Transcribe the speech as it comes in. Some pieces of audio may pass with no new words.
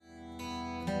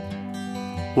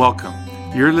Welcome.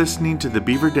 You're listening to the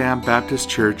Beaver Dam Baptist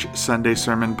Church Sunday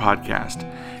Sermon Podcast.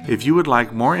 If you would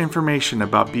like more information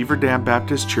about Beaver Dam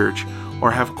Baptist Church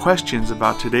or have questions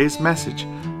about today's message,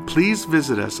 please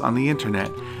visit us on the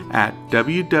internet at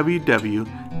www.bdbc.org.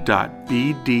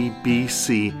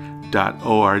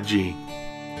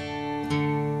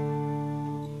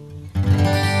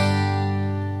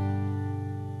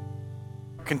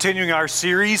 Continuing our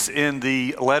series in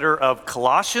the letter of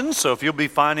Colossians. So if you'll be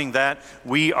finding that,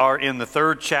 we are in the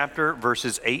third chapter,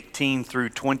 verses 18 through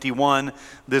 21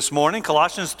 this morning.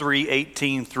 Colossians 3,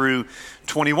 18 through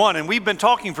 21. And we've been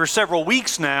talking for several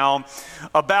weeks now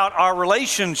about our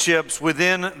relationships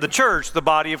within the church, the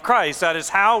body of Christ. That is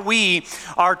how we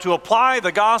are to apply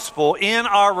the gospel in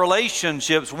our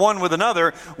relationships one with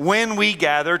another when we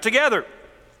gather together.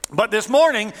 But this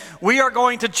morning, we are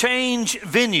going to change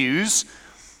venues.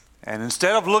 And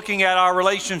instead of looking at our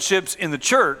relationships in the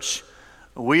church,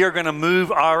 we are going to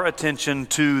move our attention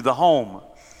to the home.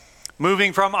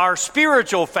 Moving from our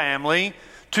spiritual family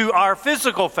to our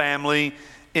physical family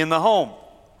in the home.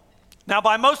 Now,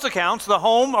 by most accounts, the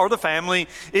home or the family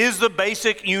is the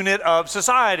basic unit of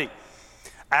society.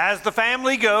 As the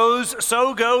family goes,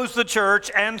 so goes the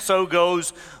church, and so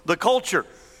goes the culture.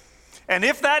 And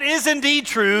if that is indeed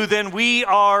true, then we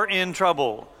are in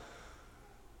trouble.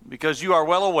 Because you are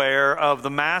well aware of the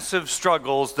massive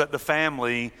struggles that the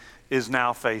family is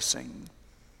now facing.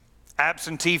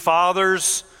 Absentee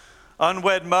fathers,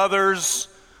 unwed mothers,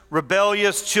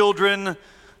 rebellious children,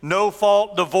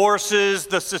 no-fault divorces.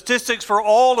 The statistics for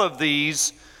all of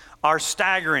these are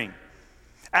staggering.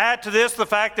 Add to this the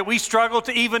fact that we struggle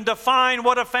to even define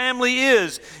what a family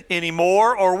is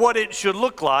anymore or what it should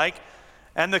look like.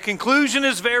 And the conclusion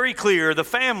is very clear. The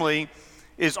family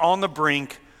is on the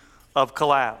brink of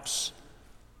collapse.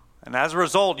 And as a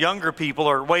result, younger people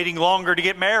are waiting longer to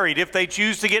get married if they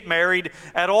choose to get married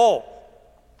at all.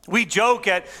 We joke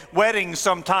at weddings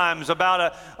sometimes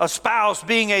about a spouse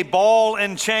being a ball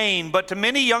and chain, but to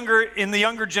many in the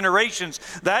younger generations,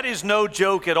 that is no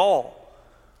joke at all.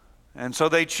 And so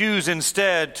they choose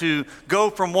instead to go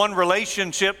from one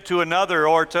relationship to another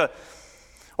or to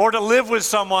live with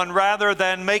someone rather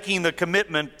than making the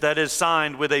commitment that is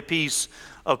signed with a piece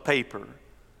of paper.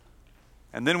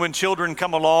 And then when children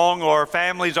come along or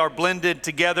families are blended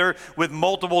together with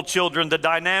multiple children, the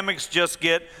dynamics just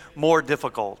get more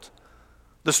difficult.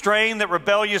 The strain that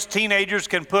rebellious teenagers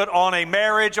can put on a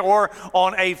marriage or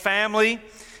on a family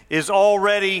is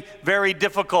already very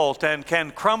difficult and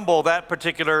can crumble that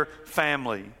particular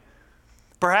family.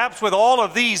 Perhaps with all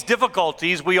of these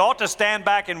difficulties, we ought to stand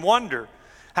back and wonder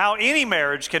how any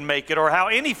marriage can make it or how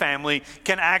any family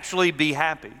can actually be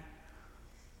happy.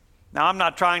 Now, I'm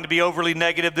not trying to be overly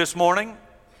negative this morning,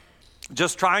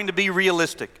 just trying to be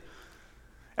realistic.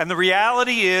 And the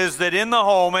reality is that in the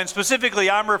home, and specifically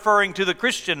I'm referring to the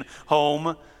Christian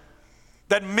home,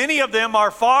 that many of them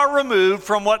are far removed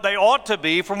from what they ought to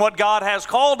be, from what God has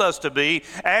called us to be,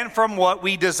 and from what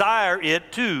we desire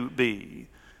it to be.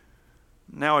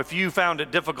 Now, if you found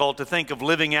it difficult to think of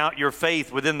living out your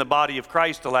faith within the body of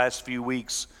Christ the last few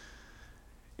weeks,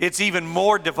 it's even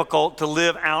more difficult to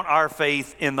live out our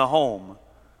faith in the home.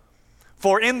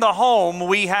 For in the home,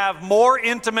 we have more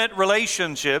intimate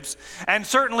relationships and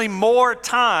certainly more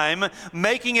time,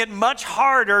 making it much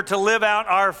harder to live out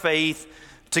our faith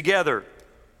together.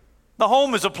 The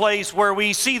home is a place where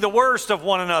we see the worst of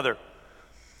one another.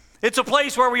 It's a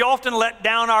place where we often let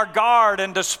down our guard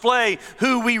and display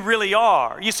who we really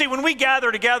are. You see, when we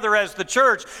gather together as the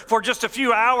church for just a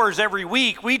few hours every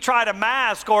week, we try to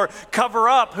mask or cover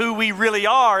up who we really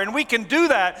are. And we can do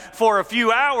that for a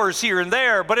few hours here and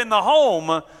there. But in the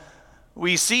home,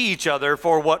 we see each other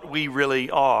for what we really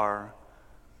are.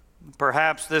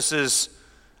 Perhaps this is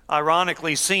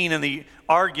ironically seen in the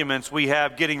arguments we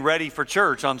have getting ready for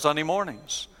church on Sunday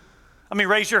mornings. I mean,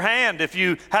 raise your hand if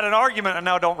you had an argument.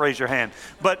 No, don't raise your hand.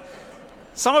 But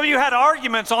some of you had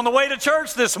arguments on the way to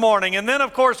church this morning. And then,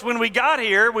 of course, when we got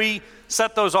here, we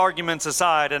set those arguments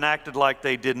aside and acted like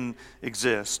they didn't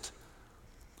exist.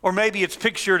 Or maybe it's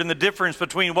pictured in the difference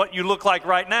between what you look like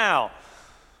right now.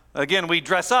 Again, we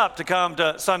dress up to come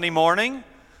to Sunday morning.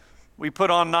 We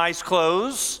put on nice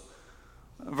clothes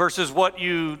versus what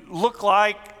you look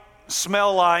like,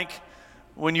 smell like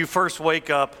when you first wake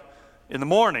up in the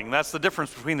morning. That's the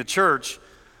difference between the church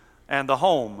and the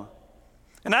home.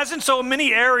 And as in so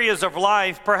many areas of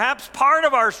life, perhaps part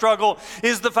of our struggle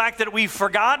is the fact that we've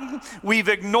forgotten, we've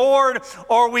ignored,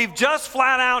 or we've just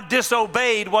flat out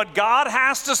disobeyed what God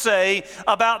has to say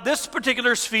about this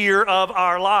particular sphere of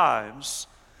our lives.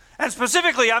 And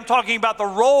specifically, I'm talking about the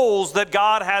roles that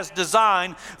God has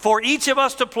designed for each of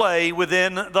us to play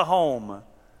within the home.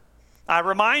 I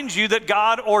remind you that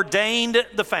God ordained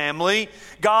the family.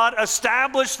 God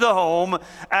established the home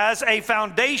as a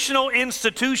foundational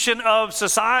institution of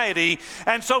society.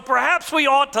 And so perhaps we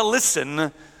ought to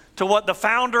listen to what the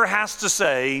founder has to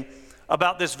say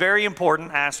about this very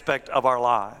important aspect of our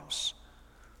lives.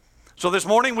 So this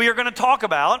morning we are going to talk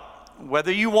about,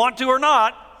 whether you want to or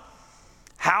not,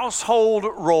 household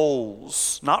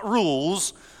roles. Not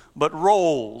rules, but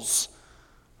roles.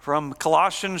 From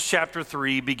Colossians chapter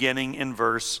 3, beginning in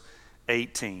verse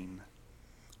 18.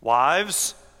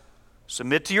 Wives,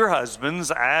 submit to your husbands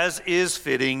as is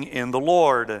fitting in the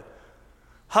Lord.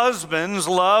 Husbands,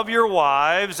 love your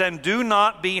wives and do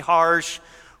not be harsh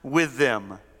with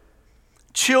them.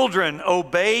 Children,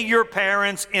 obey your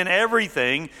parents in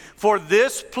everything, for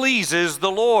this pleases the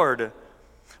Lord.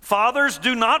 Fathers,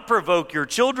 do not provoke your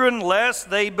children, lest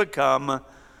they become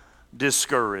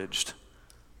discouraged.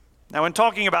 Now, in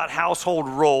talking about household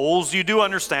roles, you do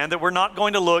understand that we're not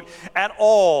going to look at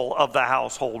all of the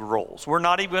household roles. We're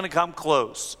not even going to come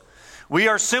close. We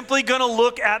are simply going to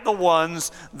look at the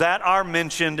ones that are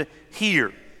mentioned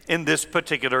here in this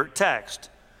particular text.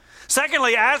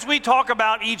 Secondly, as we talk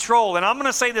about each role, and I'm going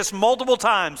to say this multiple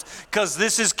times because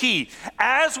this is key.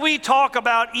 As we talk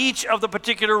about each of the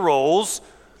particular roles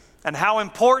and how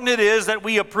important it is that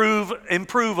we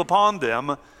improve upon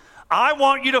them, I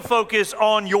want you to focus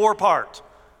on your part.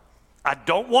 I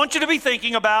don't want you to be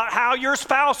thinking about how your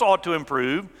spouse ought to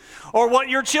improve, or what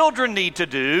your children need to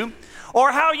do,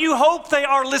 or how you hope they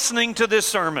are listening to this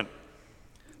sermon.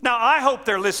 Now, I hope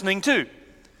they're listening too,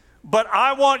 but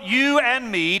I want you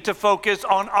and me to focus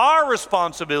on our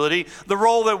responsibility, the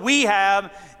role that we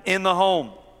have in the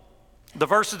home. The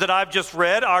verses that I've just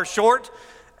read are short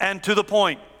and to the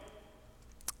point.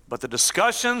 But the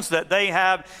discussions that they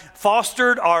have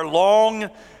fostered are long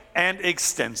and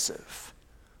extensive.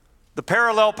 The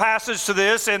parallel passage to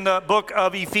this in the book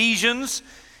of Ephesians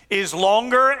is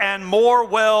longer and more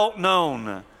well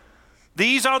known.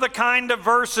 These are the kind of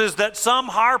verses that some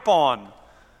harp on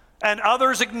and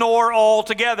others ignore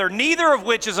altogether, neither of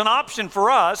which is an option for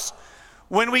us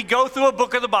when we go through a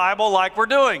book of the Bible like we're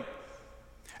doing.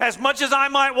 As much as I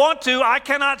might want to, I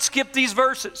cannot skip these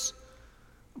verses.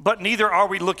 But neither are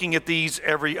we looking at these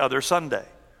every other Sunday.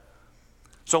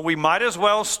 So we might as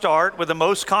well start with the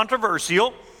most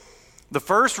controversial. The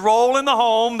first role in the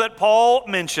home that Paul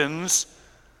mentions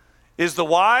is the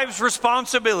wife's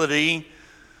responsibility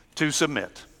to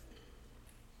submit.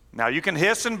 Now you can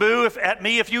hiss and boo at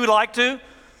me if you would like to.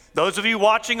 Those of you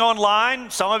watching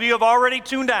online, some of you have already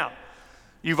tuned out.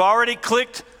 You've already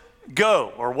clicked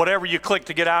go or whatever you click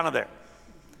to get out of there.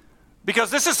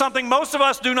 Because this is something most of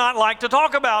us do not like to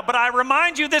talk about. But I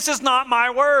remind you, this is not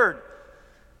my word.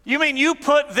 You mean you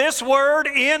put this word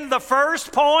in the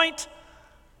first point?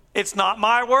 It's not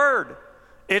my word.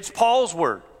 It's Paul's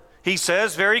word. He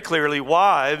says very clearly,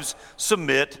 wives,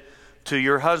 submit to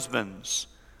your husbands.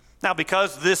 Now,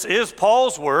 because this is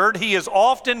Paul's word, he is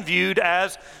often viewed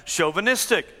as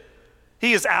chauvinistic.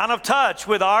 He is out of touch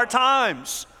with our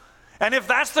times. And if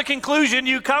that's the conclusion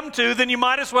you come to, then you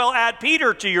might as well add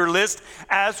Peter to your list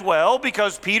as well,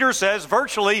 because Peter says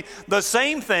virtually the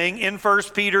same thing in 1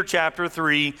 Peter chapter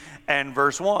 3 and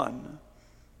verse 1.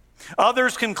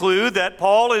 Others conclude that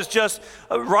Paul is just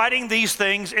writing these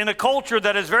things in a culture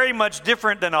that is very much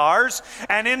different than ours,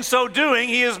 and in so doing,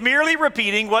 he is merely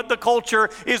repeating what the culture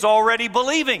is already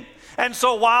believing. And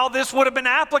so while this would have been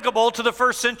applicable to the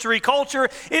first century culture,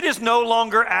 it is no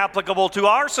longer applicable to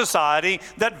our society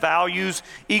that values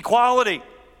equality.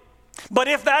 But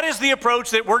if that is the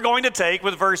approach that we're going to take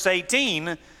with verse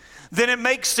 18, then it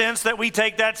makes sense that we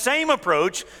take that same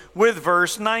approach with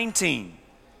verse 19.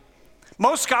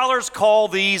 Most scholars call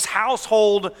these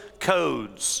household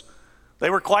codes. They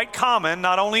were quite common,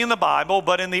 not only in the Bible,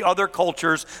 but in the other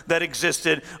cultures that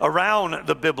existed around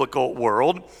the biblical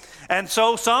world. And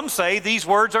so some say these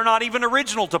words are not even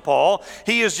original to Paul.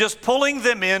 He is just pulling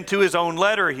them into his own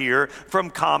letter here from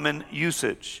common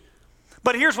usage.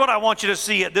 But here's what I want you to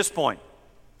see at this point.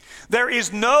 There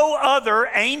is no other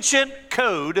ancient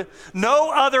code,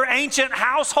 no other ancient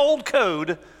household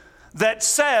code that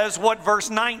says what verse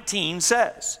 19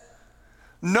 says.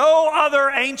 No other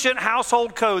ancient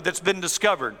household code that's been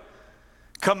discovered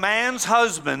commands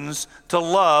husbands to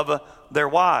love their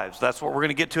wives. That's what we're going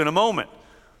to get to in a moment.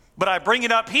 But I bring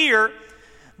it up here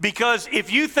because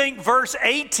if you think verse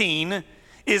 18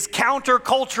 is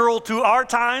countercultural to our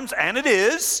times, and it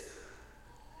is,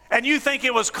 and you think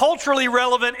it was culturally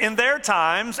relevant in their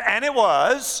times, and it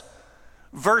was,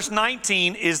 verse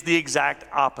 19 is the exact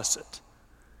opposite.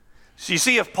 So you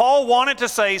see, if Paul wanted to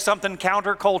say something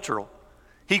countercultural,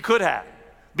 he could have,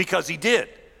 because he did.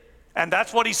 And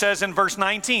that's what he says in verse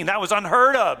 19. That was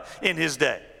unheard of in his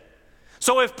day.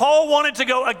 So if Paul wanted to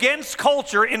go against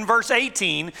culture in verse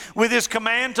 18 with his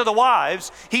command to the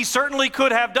wives, he certainly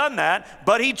could have done that,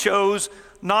 but he chose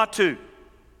not to.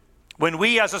 When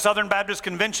we as a Southern Baptist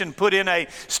Convention put in a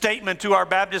statement to our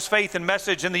Baptist Faith and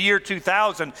Message in the year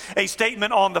 2000, a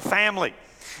statement on the family,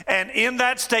 and in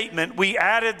that statement we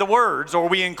added the words, or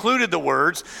we included the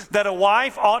words, that a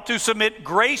wife ought to submit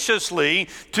graciously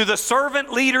to the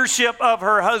servant leadership of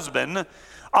her husband,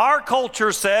 our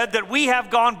culture said that we have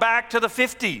gone back to the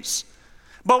 50s.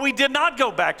 But we did not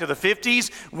go back to the 50s.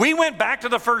 We went back to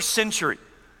the first century.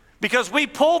 Because we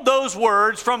pulled those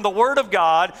words from the Word of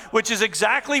God, which is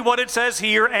exactly what it says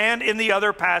here and in the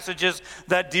other passages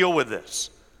that deal with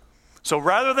this. So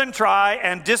rather than try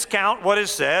and discount what is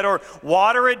said or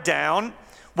water it down,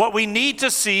 what we need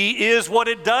to see is what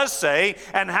it does say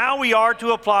and how we are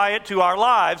to apply it to our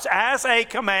lives as a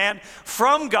command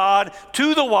from God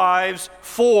to the wives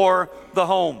for the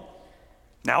home.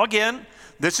 Now again,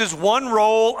 this is one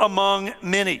role among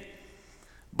many.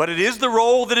 But it is the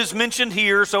role that is mentioned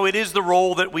here, so it is the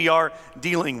role that we are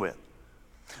dealing with.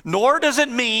 Nor does it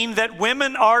mean that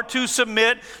women are to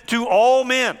submit to all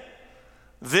men.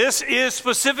 This is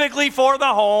specifically for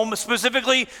the home,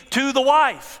 specifically to the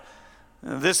wife.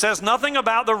 This says nothing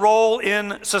about the role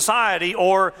in society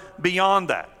or beyond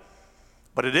that.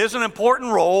 But it is an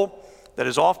important role that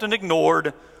is often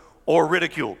ignored or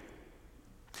ridiculed.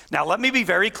 Now, let me be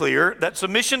very clear that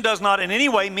submission does not in any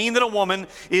way mean that a woman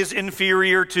is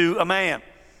inferior to a man.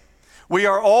 We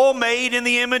are all made in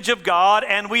the image of God,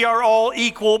 and we are all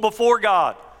equal before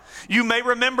God. You may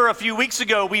remember a few weeks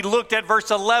ago we looked at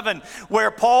verse 11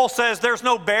 where Paul says there's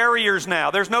no barriers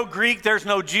now. There's no Greek, there's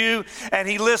no Jew, and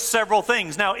he lists several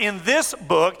things. Now, in this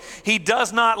book, he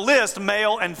does not list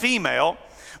male and female.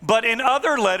 But in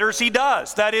other letters, he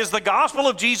does. That is, the gospel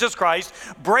of Jesus Christ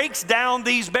breaks down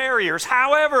these barriers.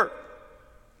 However,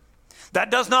 that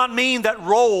does not mean that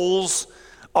roles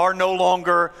are no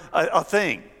longer a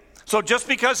thing. So just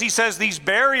because he says these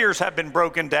barriers have been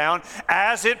broken down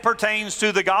as it pertains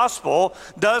to the gospel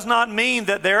does not mean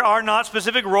that there are not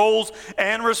specific roles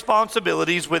and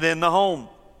responsibilities within the home.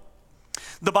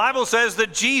 The Bible says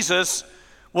that Jesus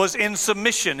was in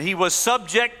submission. He was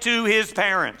subject to his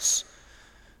parents.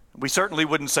 We certainly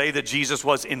wouldn't say that Jesus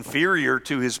was inferior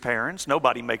to his parents.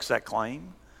 Nobody makes that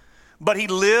claim. But he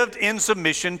lived in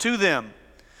submission to them.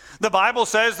 The Bible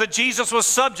says that Jesus was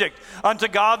subject unto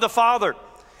God the Father.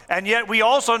 And yet we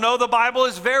also know the Bible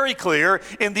is very clear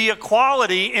in the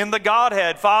equality in the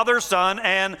Godhead, Father, Son,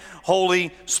 and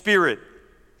Holy Spirit.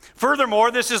 Furthermore,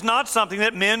 this is not something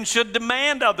that men should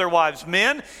demand of their wives.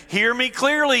 Men, hear me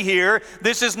clearly here.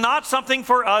 This is not something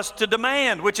for us to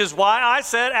demand, which is why I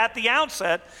said at the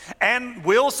outset, and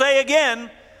will say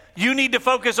again, you need to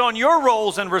focus on your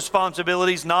roles and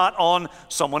responsibilities, not on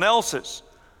someone else's.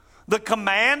 The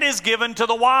command is given to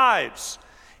the wives.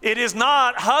 It is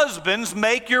not husbands,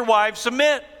 make your wives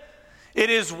submit.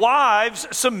 It is wives,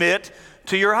 submit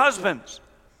to your husbands.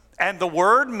 And the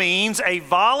word means a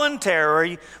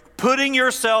voluntary putting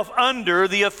yourself under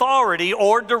the authority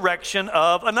or direction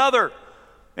of another.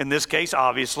 In this case,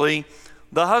 obviously,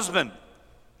 the husband.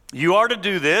 You are to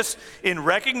do this in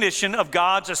recognition of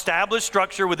God's established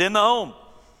structure within the home.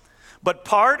 But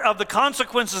part of the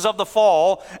consequences of the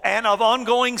fall and of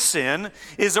ongoing sin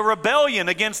is a rebellion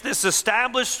against this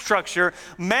established structure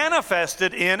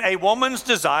manifested in a woman's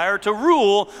desire to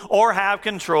rule or have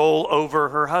control over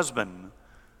her husband.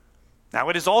 Now,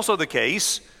 it is also the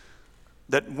case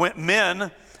that men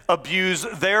abuse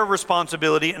their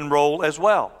responsibility and role as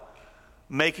well,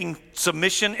 making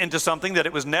submission into something that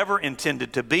it was never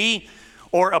intended to be,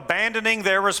 or abandoning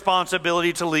their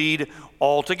responsibility to lead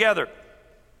altogether.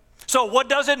 So what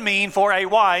does it mean for a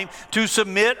wife to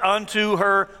submit unto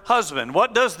her husband?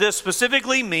 What does this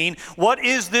specifically mean? What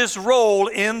is this role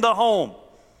in the home?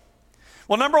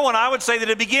 Well, number one, I would say that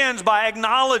it begins by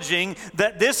acknowledging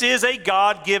that this is a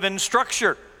God-given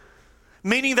structure.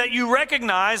 Meaning that you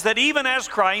recognize that even as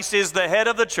Christ is the head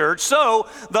of the church, so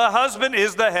the husband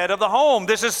is the head of the home.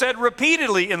 This is said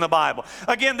repeatedly in the Bible.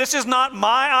 Again, this is not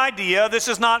my idea. This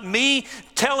is not me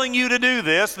telling you to do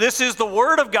this. This is the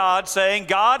Word of God saying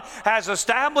God has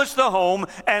established the home,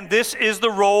 and this is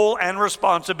the role and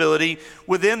responsibility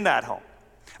within that home.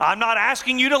 I'm not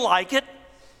asking you to like it.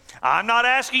 I'm not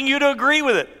asking you to agree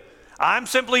with it. I'm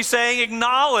simply saying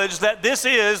acknowledge that this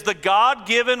is the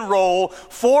God-given role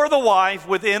for the wife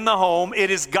within the home.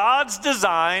 It is God's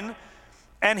design,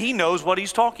 and He knows what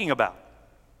He's talking about.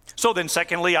 So then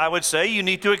secondly, I would say you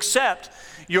need to accept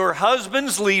your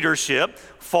husband's leadership,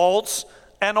 faults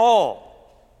and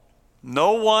all.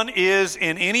 No one is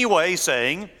in any way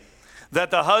saying that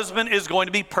the husband is going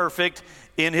to be perfect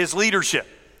in his leadership.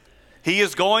 He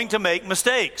is going to make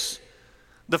mistakes.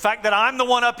 The fact that I'm the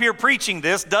one up here preaching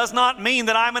this does not mean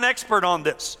that I'm an expert on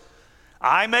this.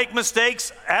 I make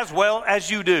mistakes as well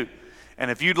as you do. And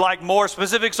if you'd like more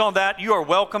specifics on that, you are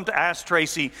welcome to ask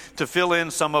Tracy to fill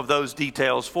in some of those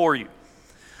details for you.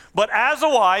 But as a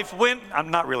wife,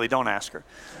 don't ask her.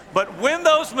 But when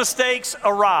those mistakes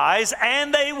arise,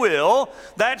 and they will,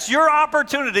 that's your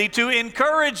opportunity to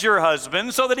encourage your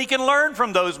husband so that he can learn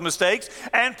from those mistakes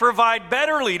and provide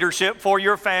better leadership for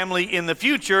your family in the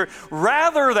future,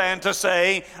 rather than to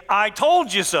say, I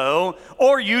told you so,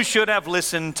 or you should have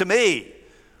listened to me.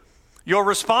 Your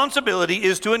responsibility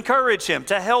is to encourage him,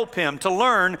 to help him, to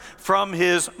learn from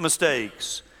his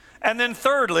mistakes. And then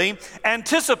thirdly,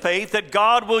 anticipate that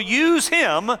God will use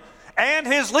him and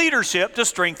his leadership to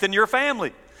strengthen your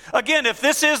family. Again, if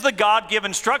this is the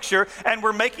God-given structure, and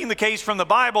we're making the case from the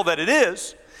Bible that it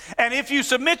is, and if you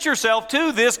submit yourself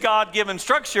to this God-given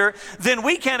structure, then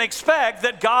we can expect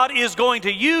that God is going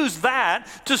to use that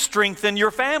to strengthen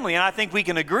your family. And I think we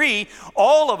can agree,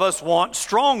 all of us want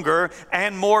stronger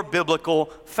and more biblical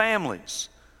families.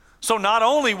 So not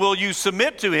only will you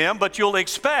submit to him, but you'll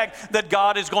expect that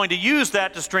God is going to use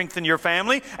that to strengthen your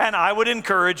family, and I would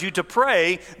encourage you to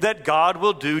pray that God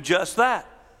will do just that.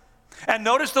 And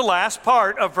notice the last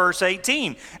part of verse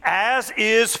 18, as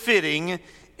is fitting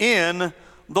in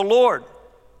the Lord.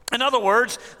 In other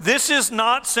words, this is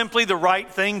not simply the right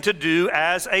thing to do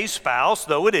as a spouse,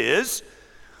 though it is.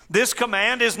 This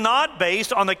command is not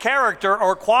based on the character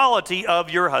or quality of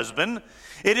your husband.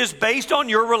 It is based on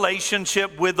your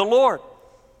relationship with the Lord.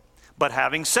 But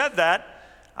having said that,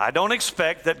 I don't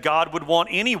expect that God would want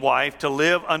any wife to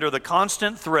live under the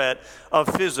constant threat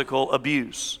of physical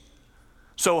abuse.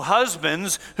 So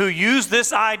husbands who use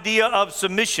this idea of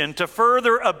submission to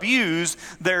further abuse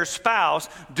their spouse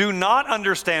do not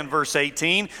understand verse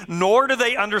 18, nor do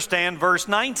they understand verse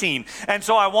 19. And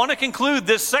so I want to conclude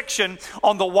this section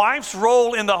on the wife's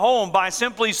role in the home by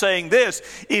simply saying this: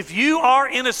 if you are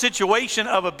in a situation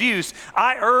of abuse,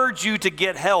 I urge you to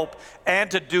get help and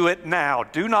to do it now.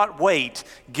 Do not wait.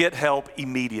 Get help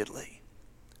immediately.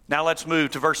 Now let's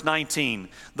move to verse 19,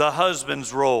 the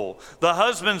husband's role. The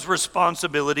husband's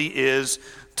responsibility is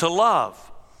to love.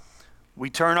 We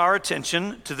turn our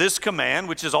attention to this command,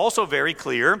 which is also very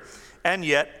clear and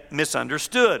yet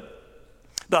misunderstood.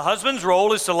 The husband's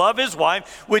role is to love his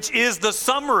wife, which is the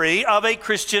summary of a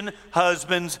Christian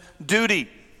husband's duty.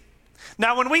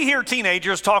 Now, when we hear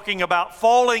teenagers talking about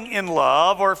falling in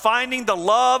love or finding the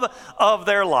love of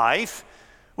their life,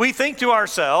 we think to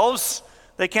ourselves,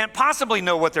 they can't possibly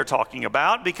know what they're talking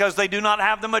about because they do not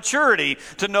have the maturity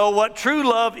to know what true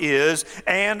love is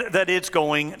and that it's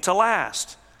going to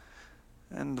last.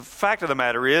 And the fact of the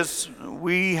matter is,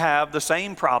 we have the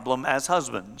same problem as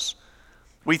husbands.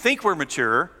 We think we're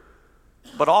mature,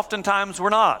 but oftentimes we're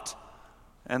not.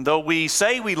 And though we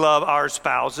say we love our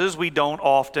spouses, we don't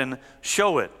often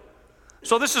show it.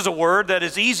 So this is a word that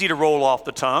is easy to roll off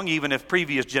the tongue, even if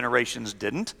previous generations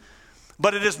didn't.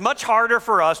 But it is much harder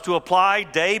for us to apply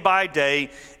day by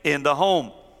day in the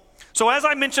home. So as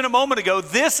I mentioned a moment ago,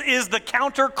 this is the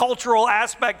countercultural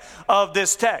aspect of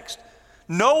this text.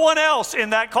 No one else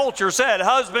in that culture said,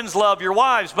 husbands, love your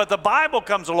wives. But the Bible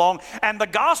comes along and the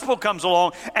gospel comes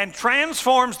along and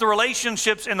transforms the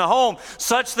relationships in the home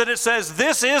such that it says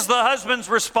this is the husband's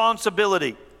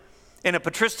responsibility. In a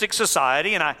patristic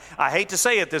society, and I hate to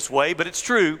say it this way, but it's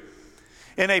true,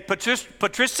 in a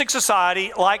patristic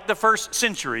society like the first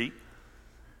century,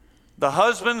 the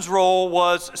husband's role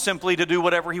was simply to do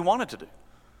whatever he wanted to do.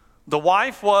 The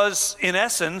wife was, in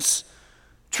essence,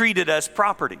 treated as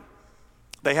property.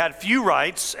 They had few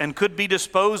rights and could be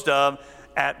disposed of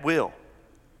at will.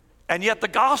 And yet the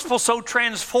gospel so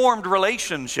transformed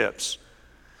relationships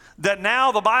that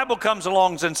now the Bible comes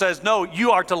along and says, no,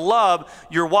 you are to love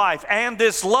your wife, and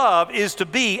this love is to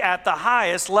be at the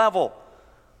highest level.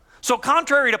 So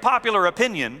contrary to popular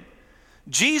opinion,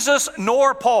 Jesus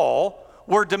nor Paul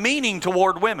were demeaning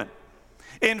toward women.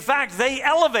 In fact, they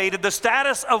elevated the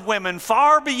status of women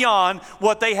far beyond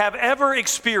what they have ever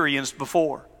experienced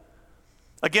before.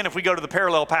 Again, if we go to the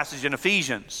parallel passage in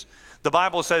Ephesians, the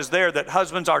Bible says there that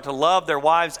husbands are to love their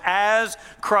wives as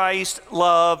Christ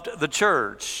loved the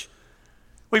church.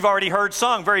 We've already heard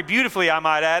sung very beautifully, I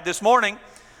might add, this morning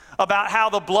about how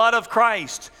the blood of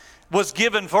Christ was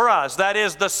given for us. That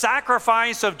is the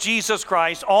sacrifice of Jesus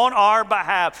Christ on our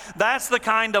behalf. That's the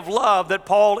kind of love that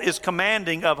Paul is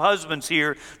commanding of husbands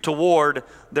here toward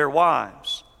their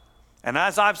wives. And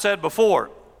as I've said before,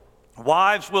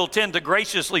 wives will tend to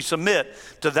graciously submit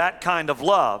to that kind of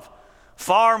love.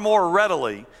 far more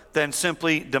readily than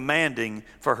simply demanding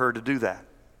for her to do that.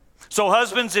 So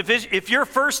husbands, if your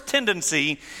first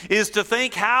tendency is to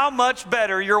think how much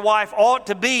better your wife ought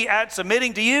to be at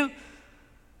submitting to you,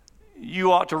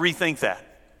 you ought to rethink that.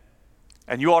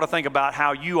 And you ought to think about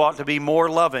how you ought to be more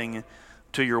loving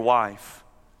to your wife.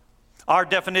 Our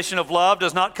definition of love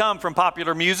does not come from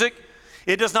popular music.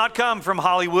 It does not come from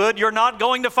Hollywood. You're not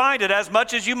going to find it, as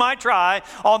much as you might try,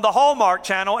 on the Hallmark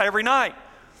Channel every night.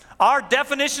 Our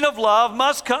definition of love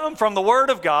must come from the Word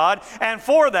of God, and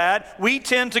for that, we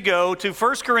tend to go to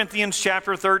 1 Corinthians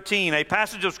chapter 13, a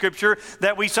passage of Scripture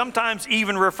that we sometimes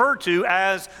even refer to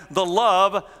as the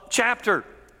love chapter.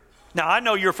 Now, I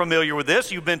know you're familiar with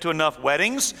this. You've been to enough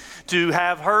weddings to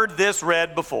have heard this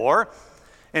read before.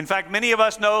 In fact, many of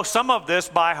us know some of this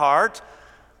by heart.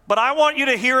 But I want you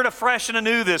to hear it afresh and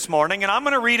anew this morning, and I'm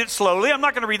going to read it slowly. I'm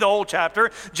not going to read the whole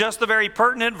chapter, just the very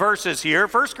pertinent verses here.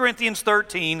 1 Corinthians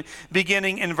 13,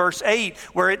 beginning in verse 8,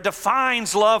 where it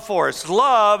defines love for us.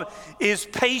 Love is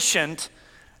patient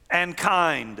and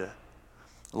kind.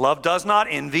 Love does not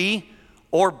envy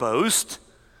or boast.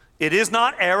 It is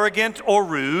not arrogant or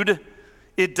rude.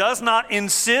 It does not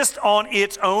insist on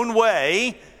its own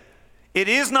way. It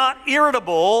is not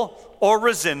irritable or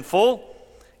resentful.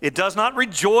 It does not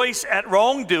rejoice at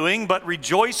wrongdoing, but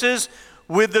rejoices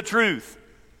with the truth.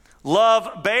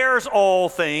 Love bears all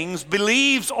things,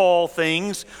 believes all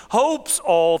things, hopes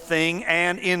all things,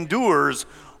 and endures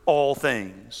all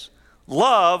things.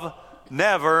 Love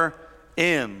never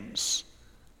ends.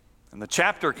 And the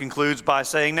chapter concludes by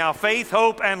saying, now faith,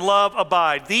 hope, and love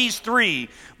abide, these three,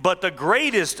 but the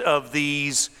greatest of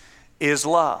these is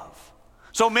love.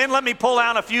 So men, let me pull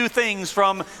out a few things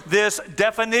from this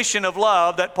definition of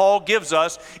love that Paul gives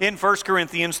us in 1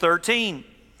 Corinthians 13.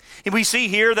 And we see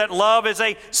here that love is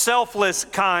a selfless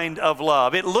kind of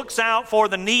love. It looks out for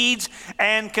the needs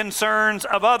and concerns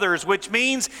of others, which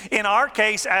means in our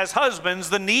case as husbands,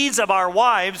 the needs of our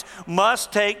wives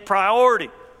must take priority,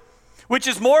 which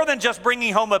is more than just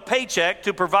bringing home a paycheck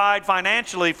to provide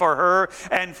financially for her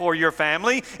and for your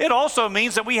family. It also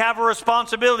means that we have a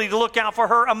responsibility to look out for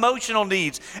her emotional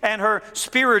needs and her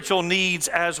spiritual needs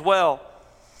as well.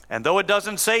 And though it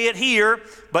doesn't say it here,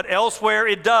 but elsewhere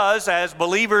it does, as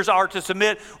believers are to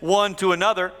submit one to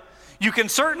another, you can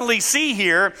certainly see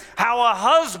here how a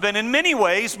husband in many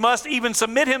ways must even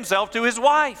submit himself to his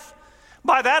wife.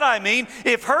 By that I mean,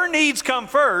 if her needs come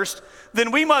first,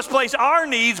 then we must place our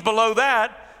needs below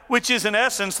that, which is in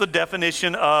essence the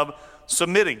definition of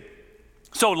submitting.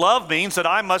 So love means that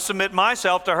I must submit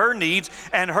myself to her needs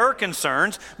and her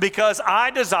concerns because I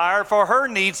desire for her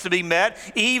needs to be met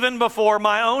even before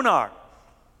my own are.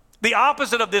 The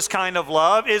opposite of this kind of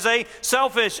love is a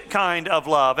selfish kind of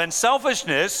love, and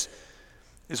selfishness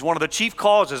is one of the chief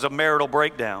causes of marital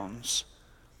breakdowns.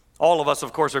 All of us,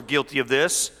 of course, are guilty of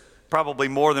this, probably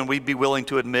more than we'd be willing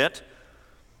to admit.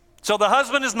 So the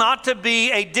husband is not to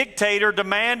be a dictator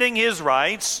demanding his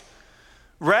rights.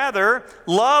 Rather,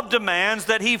 love demands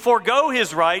that he forego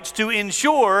his rights to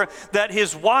ensure that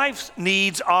his wife's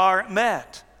needs are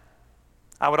met.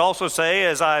 I would also say,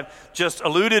 as I've just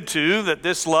alluded to, that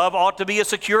this love ought to be a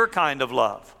secure kind of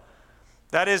love.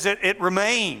 That is, it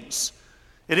remains.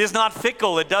 It is not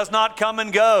fickle. It does not come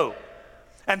and go.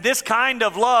 And this kind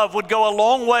of love would go a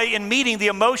long way in meeting the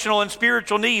emotional and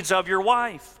spiritual needs of your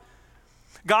wife.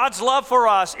 God's love for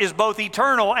us is both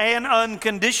eternal and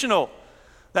unconditional.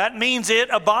 That means it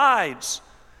abides.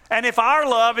 And if our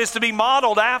love is to be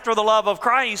modeled after the love of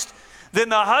Christ, then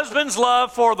the husband's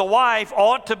love for the wife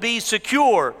ought to be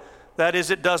secure. That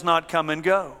is, it does not come and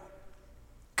go.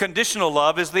 Conditional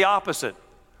love is the opposite.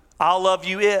 I'll love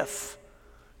you if.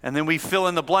 And then we fill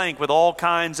in the blank with all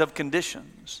kinds of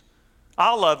conditions.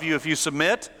 I'll love you if you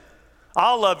submit.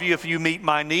 I'll love you if you meet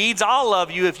my needs. I'll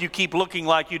love you if you keep looking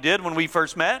like you did when we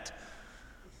first met.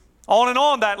 On and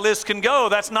on that list can go.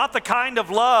 That's not the kind of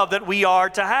love that we are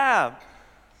to have.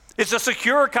 It's a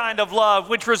secure kind of love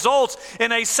which results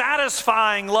in a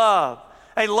satisfying love.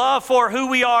 A love for who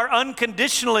we are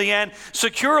unconditionally and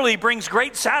securely brings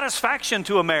great satisfaction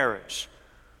to a marriage.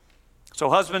 So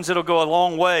husbands, it'll go a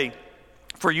long way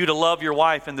for you to love your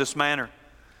wife in this manner.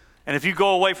 And if you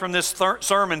go away from this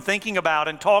sermon thinking about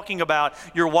and talking about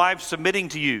your wife submitting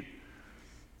to you,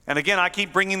 and again, I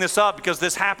keep bringing this up because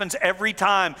this happens every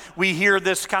time we hear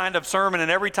this kind of sermon and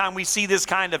every time we see this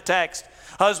kind of text.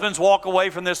 Husbands walk away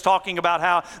from this talking about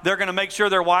how they're going to make sure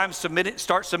their wives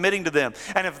start submitting to them.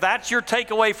 And if that's your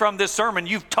takeaway from this sermon,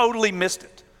 you've totally missed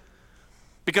it.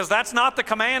 Because that's not the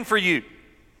command for you.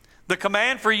 The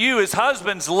command for you is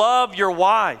husbands, love your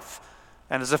wife.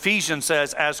 And as Ephesians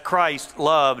says, as Christ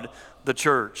loved the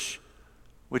church.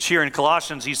 which here in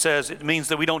Colossians he says it means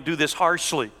that we don't do this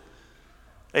harshly.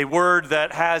 A word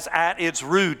that has at its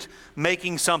root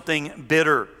making something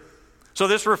bitter. So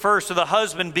this refers to the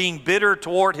husband being bitter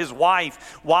toward his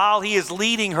wife while he is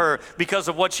leading her because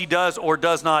of what she does or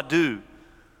does not do.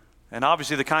 And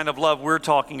obviously the kind of love we're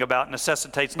talking about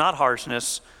necessitates not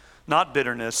harshness, not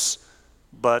bitterness,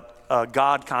 but a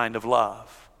God kind of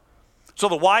love. So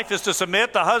the wife is to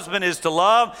submit, the husband is to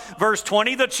love. Verse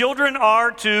 20, the children are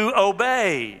to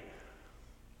obey.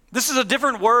 This is a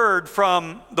different word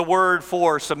from the word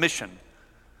for submission.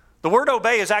 The word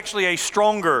obey is actually a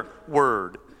stronger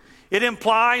word. It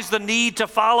implies the need to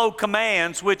follow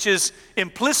commands, which is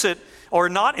implicit, or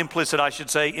not implicit, I should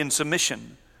say, in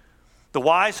submission. The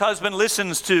wise husband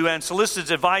listens to and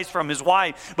solicits advice from his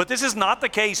wife, but this is not the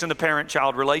case in the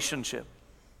parent-child relationship.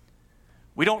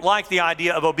 We don't like the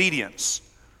idea of obedience.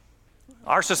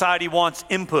 Our society wants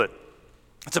input.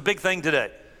 It's a big thing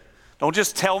today. Don't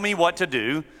just tell me what to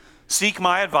do. Seek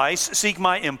my advice, seek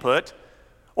my input,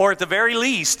 or at the very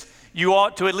least, you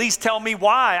ought to at least tell me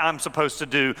why I'm supposed to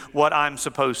do what I'm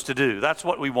supposed to do. That's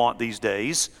what we want these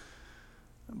days.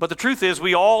 But the truth is,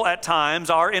 we all at times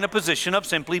are in a position of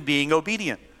simply being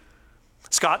obedient.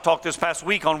 Scott talked this past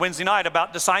week on Wednesday night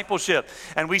about discipleship,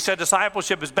 and we said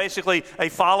discipleship is basically a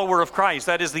follower of Christ.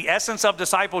 That is, the essence of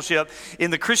discipleship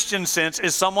in the Christian sense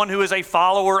is someone who is a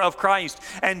follower of Christ.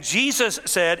 And Jesus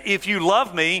said, if you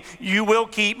love me, you will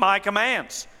keep my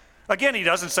commands. Again, he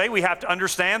doesn't say we have to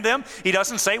understand them. He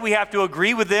doesn't say we have to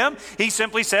agree with them. He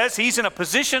simply says he's in a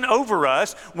position over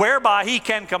us whereby he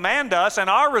can command us, and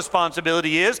our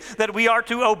responsibility is that we are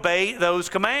to obey those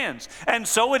commands. And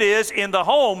so it is in the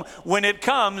home when it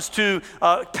comes to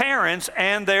parents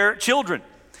and their children.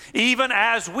 Even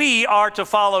as we are to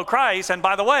follow Christ, and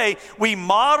by the way, we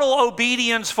model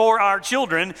obedience for our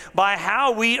children by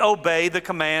how we obey the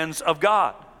commands of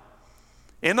God.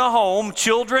 In the home,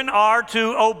 children are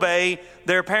to obey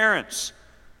their parents.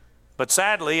 But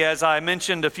sadly, as I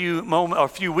mentioned a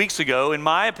few weeks ago, in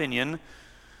my opinion,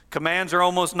 commands are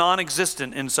almost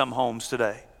non-existent in some homes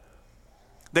today.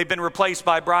 They've been replaced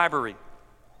by bribery.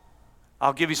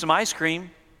 I'll give you some ice cream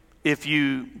if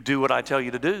you do what I tell you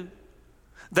to do.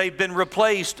 They've been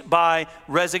replaced by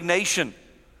resignation.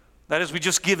 That is, we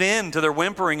just give in to their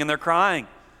whimpering and their crying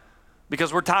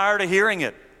because we're tired of hearing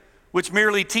it, which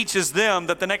merely teaches them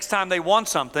that the next time they want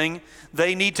something,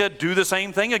 they need to do the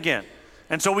same thing again.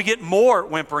 And so we get more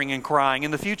whimpering and crying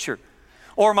in the future.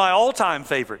 Or my all-time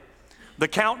favorite, the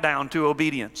countdown to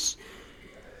obedience.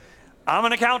 I'm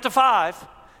going to count to 5,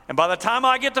 and by the time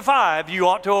I get to 5, you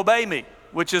ought to obey me,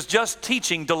 which is just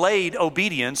teaching delayed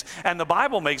obedience. And the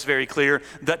Bible makes very clear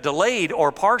that delayed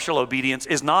or partial obedience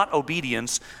is not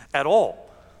obedience at all.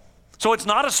 So it's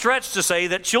not a stretch to say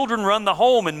that children run the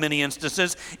home in many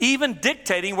instances, even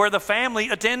dictating where the family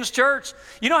attends church.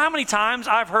 You know how many times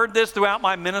I've heard this throughout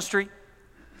my ministry?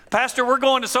 Pastor, we're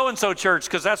going to so-and-so church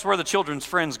because that's where the children's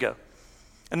friends go.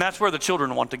 And that's where the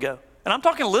children want to go. And I'm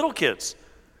talking little kids.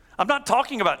 I'm not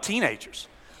talking about teenagers.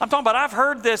 I'm talking about I've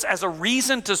heard this as a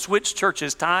reason to switch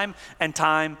churches time and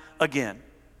time again,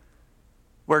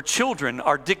 where children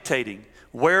are dictating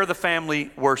where the family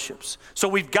worships. So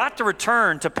we've got to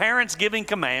return to parents giving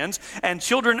commands and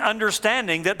children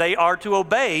understanding that they are to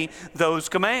obey those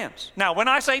commands. Now, when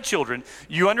I say children,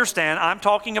 you understand I'm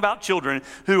talking about children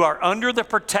who are under the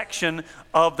protection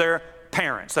of their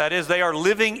parents. That is, they are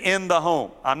living in the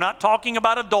home. I'm not talking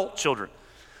about adult children.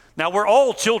 Now, we're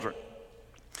all children.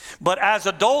 But as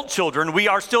adult children, we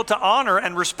are still to honor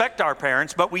and respect our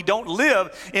parents, but we don't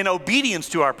live in obedience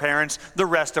to our parents the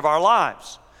rest of our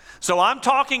lives. So I'm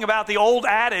talking about the old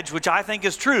adage, which I think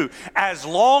is true. As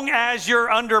long as you're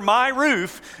under my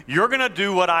roof, you're going to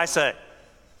do what I say.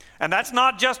 And that's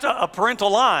not just a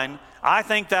parental line. I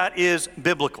think that is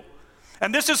biblical.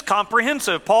 And this is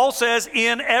comprehensive. Paul says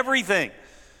in everything.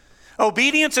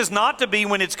 Obedience is not to be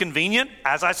when it's convenient.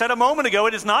 As I said a moment ago,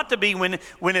 it is not to be when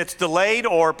it's delayed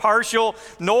or partial,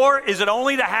 nor is it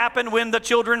only to happen when the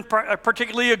children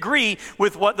particularly agree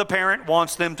with what the parent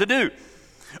wants them to do.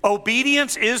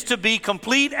 Obedience is to be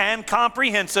complete and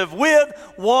comprehensive with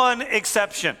one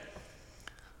exception.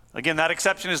 Again, that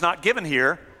exception is not given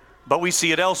here, but we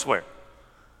see it elsewhere.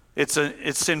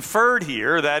 It's inferred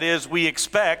here, that is, we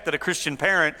expect that a Christian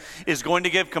parent is going to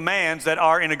give commands that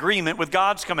are in agreement with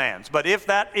God's commands. But if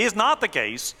that is not the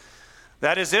case,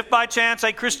 that is, if by chance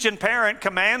a Christian parent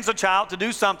commands a child to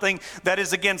do something that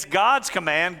is against God's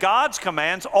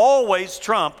commands always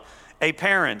trump a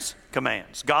parent's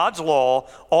commands. God's law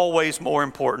always more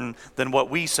important than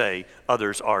what we say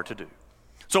others are to do.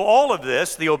 So all of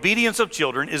this, the obedience of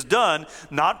children, is done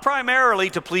not primarily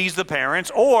to please the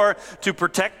parents or to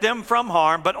protect them from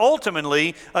harm, but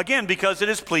ultimately, again, because it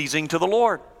is pleasing to the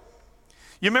Lord.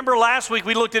 You remember last week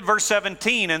we looked at verse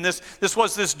 17, and this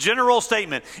was this general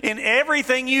statement. In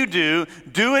everything you do,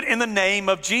 do it in the name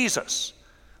of Jesus.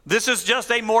 This is just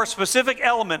a more specific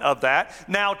element of that.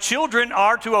 Now, children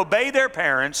are to obey their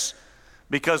parents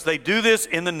because they do this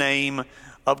in the name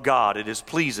of God. It is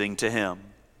pleasing to Him.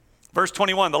 Verse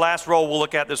 21, the last role we'll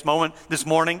look at this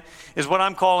morning, is what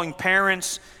I'm calling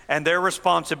parents and their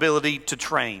responsibility to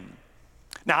train.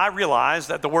 Now, I realize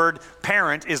that the word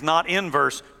parent is not in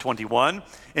verse 21.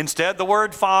 Instead, the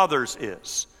word fathers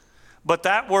is. But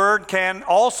that word can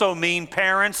also mean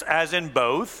parents as in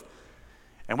both.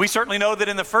 And we certainly know that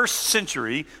in the first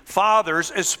century,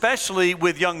 fathers, especially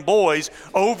with young boys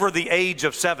over the age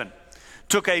of 7,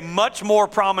 took a much more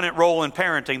prominent role in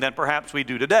parenting than perhaps we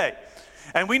do today.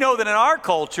 And we know that in our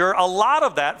culture, a lot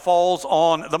of that falls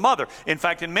on the mother. In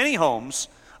fact, in many homes,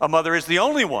 a mother is the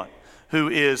only one who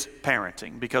is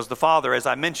parenting because the father, as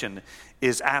I mentioned,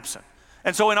 is absent.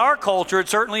 And so in our culture, it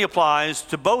certainly applies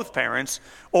to both parents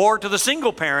or to the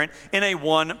single parent in a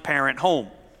one-parent home.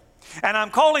 And I'm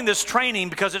calling this training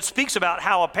because it speaks about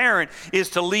how a parent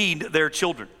is to lead their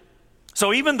children.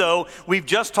 So even though we've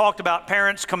just talked about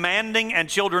parents commanding and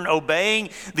children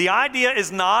obeying, the idea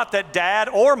is not that dad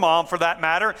or mom, for that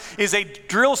matter, is a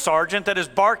drill sergeant that is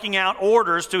barking out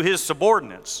orders to his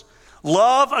subordinates.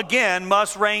 Love, again,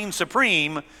 must reign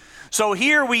supreme. So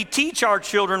here we teach our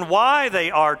children why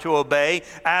they are to obey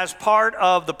as part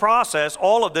of the process,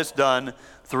 all of this done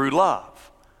through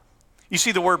love. You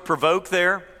see the word provoke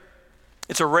there?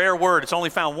 It's a rare word. It's only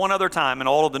found one other time in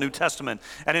all of the New Testament.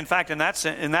 And in fact, in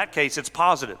that case, it's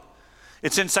positive.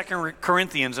 It's in 2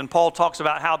 Corinthians, and Paul talks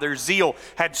about how their zeal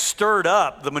had stirred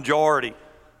up the majority.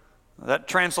 That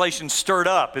translation, stirred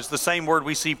up, is the same word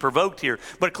we see provoked here.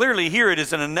 But clearly here it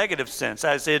is in a negative sense,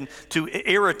 as in to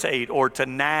irritate or to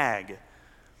nag.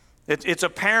 It's a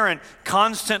parent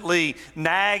constantly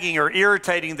nagging or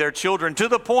irritating their children to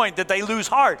the point that they lose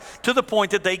heart, to the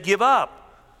point that they give up.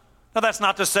 Now, that's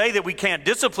not to say that we can't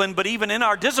discipline, but even in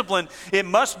our discipline, it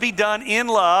must be done in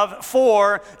love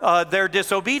for their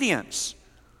disobedience.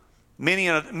 Many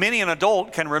an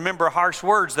adult can remember harsh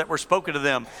words that were spoken to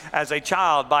them as a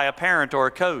child by a parent or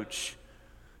a coach.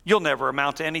 You'll never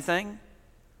amount to anything.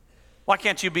 Why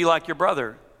can't you be like your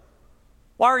brother?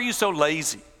 Why are you so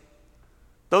lazy?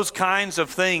 Those kinds of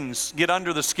things get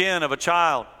under the skin of a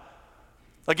child.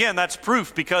 Again, that's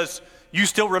proof because you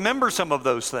still remember some of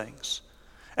those things.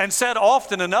 And said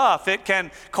often enough, it can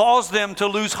cause them to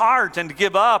lose heart and to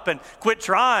give up and quit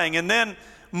trying. And then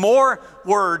more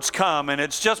words come, and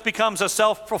it just becomes a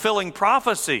self-fulfilling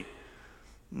prophecy.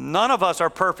 None of us are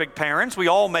perfect parents. We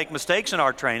all make mistakes in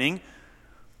our training.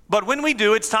 But when we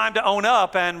do, it's time to own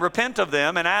up and repent of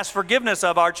them and ask forgiveness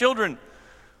of our children.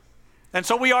 And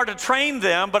so we are to train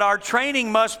them, but our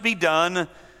training must be done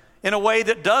in a way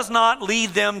that does not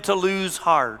lead them to lose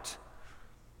heart.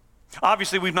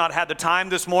 Obviously, we've not had the time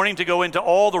this morning to go into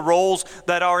all the roles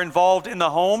that are involved in the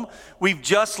home. We've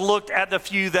just looked at the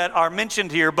few that are mentioned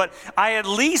here, but I at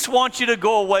least want you to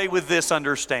go away with this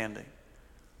understanding: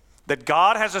 that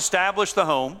God has established the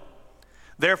home,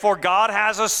 therefore God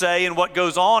has a say in what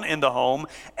goes on in the home,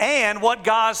 and what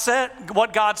God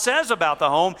says about the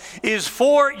home is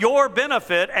for your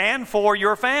benefit and for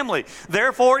your family.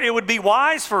 Therefore, it would be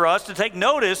wise for us to take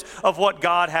notice of what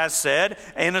God has said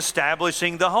in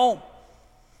establishing the home.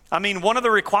 I mean, one of the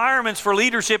requirements for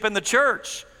leadership in the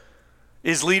church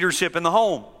is leadership in the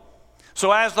home.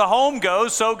 So as the home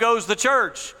goes, so goes the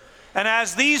church. And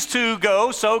as these two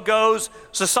go, so goes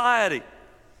society.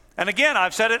 And again,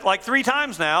 I've said it like 3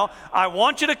 times now, I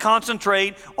want you to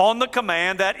concentrate on the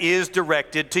command that is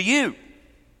directed to you.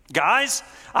 Guys,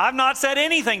 I've not said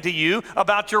anything to you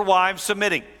about your wives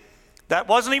submitting. That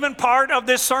wasn't even part of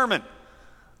this sermon.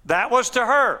 That was to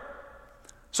her.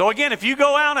 So again, if you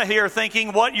go out of here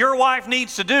thinking what your wife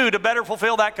needs to do to better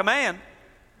fulfill that command,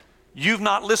 you've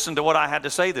not listened to what I had to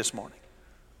say this morning.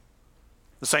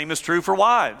 The same is true for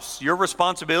wives. Your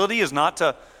responsibility is not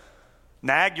to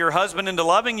nag your husband into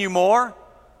loving you more.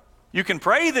 You can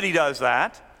pray that he does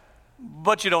that,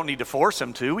 but you don't need to force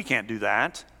him to. We can't do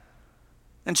that.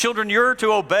 And children, you're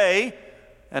to obey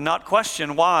and not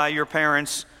question why your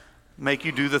parents make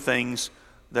you do the things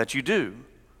that you do.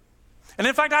 And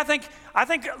in fact, I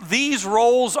think these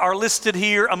roles are listed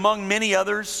here among many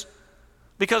others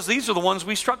because these are the ones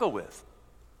we struggle with.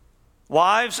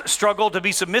 Wives struggle to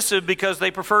be submissive because they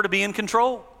prefer to be in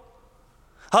control.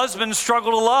 Husbands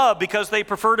struggle to love because they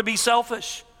prefer to be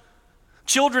selfish.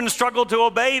 Children struggle to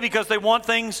obey because they want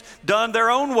things done their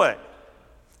own way.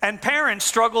 And parents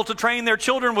struggle to train their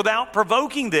children without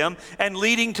provoking them and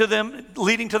leading to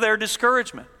their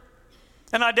discouragement.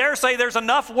 And I dare say there's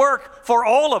enough work for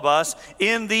all of us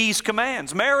in these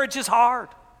commands. Marriage is hard.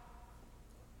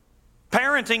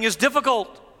 Parenting is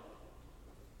difficult.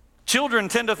 Children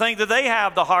tend to think that they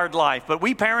have the hard life, but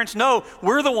we parents know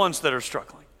we're the ones that are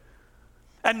struggling.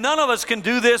 And none of us can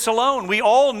do this alone. We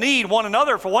all need one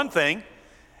another for one thing,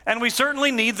 and we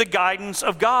certainly need the guidance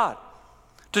of God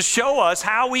to show us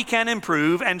how we can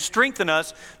improve and strengthen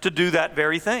us to do that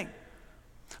very thing.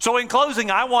 So in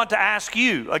closing, I want to ask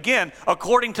you, again,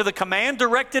 according to the command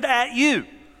directed at you,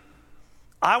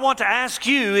 I want to ask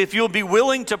you if you'll be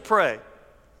willing to pray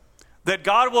that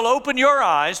God will open your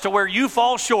eyes to where you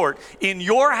fall short in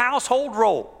your household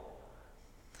role,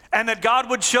 and that God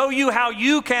would show you how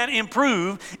you can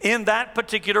improve in that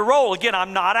particular role. Again,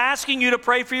 I'm not asking you to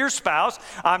pray for your spouse.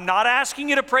 I'm not asking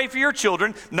you to pray for your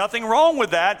children. Nothing wrong with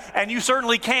that, and you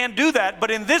certainly can do that.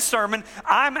 But in this sermon,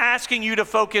 I'm asking you to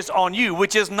focus on you,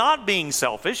 which is not being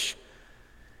selfish.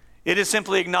 It is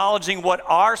simply acknowledging what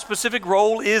our specific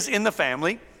role is in the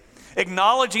family,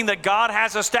 acknowledging that God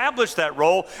has established that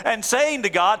role, and saying to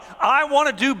God, I want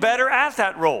to do better at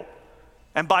that role.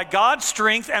 And by God's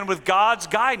strength and with God's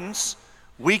guidance,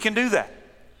 we can do that.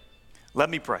 Let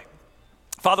me pray.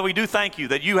 Father, we do thank you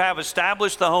that you have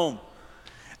established the home,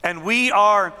 and we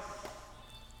are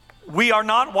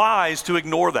not wise to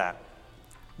ignore that.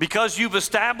 Because you've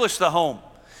established the home,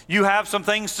 you have some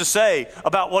things to say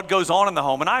about what goes on in the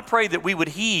home. And I pray that we would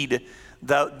heed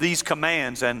these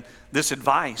commands and this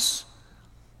advice,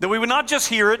 that we would not just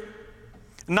hear it,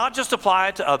 not just apply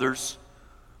it to others,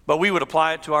 but we would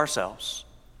apply it to ourselves.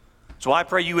 So I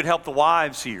pray you would help the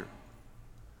wives here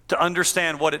to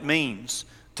understand what it means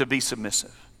to be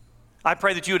submissive. I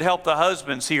pray that you would help the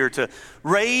husbands here to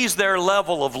raise their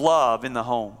level of love in the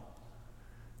home,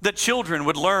 that children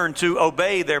would learn to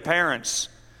obey their parents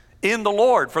in the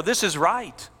Lord, for this is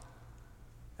right.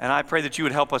 And I pray that you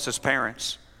would help us as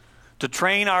parents to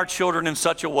train our children in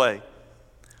such a way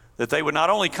that they would not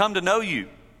only come to know you,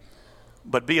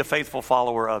 but be a faithful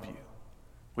follower of you.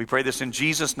 We pray this in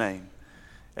Jesus' name.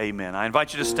 Amen. I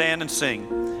invite you to stand and sing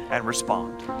and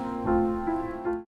respond.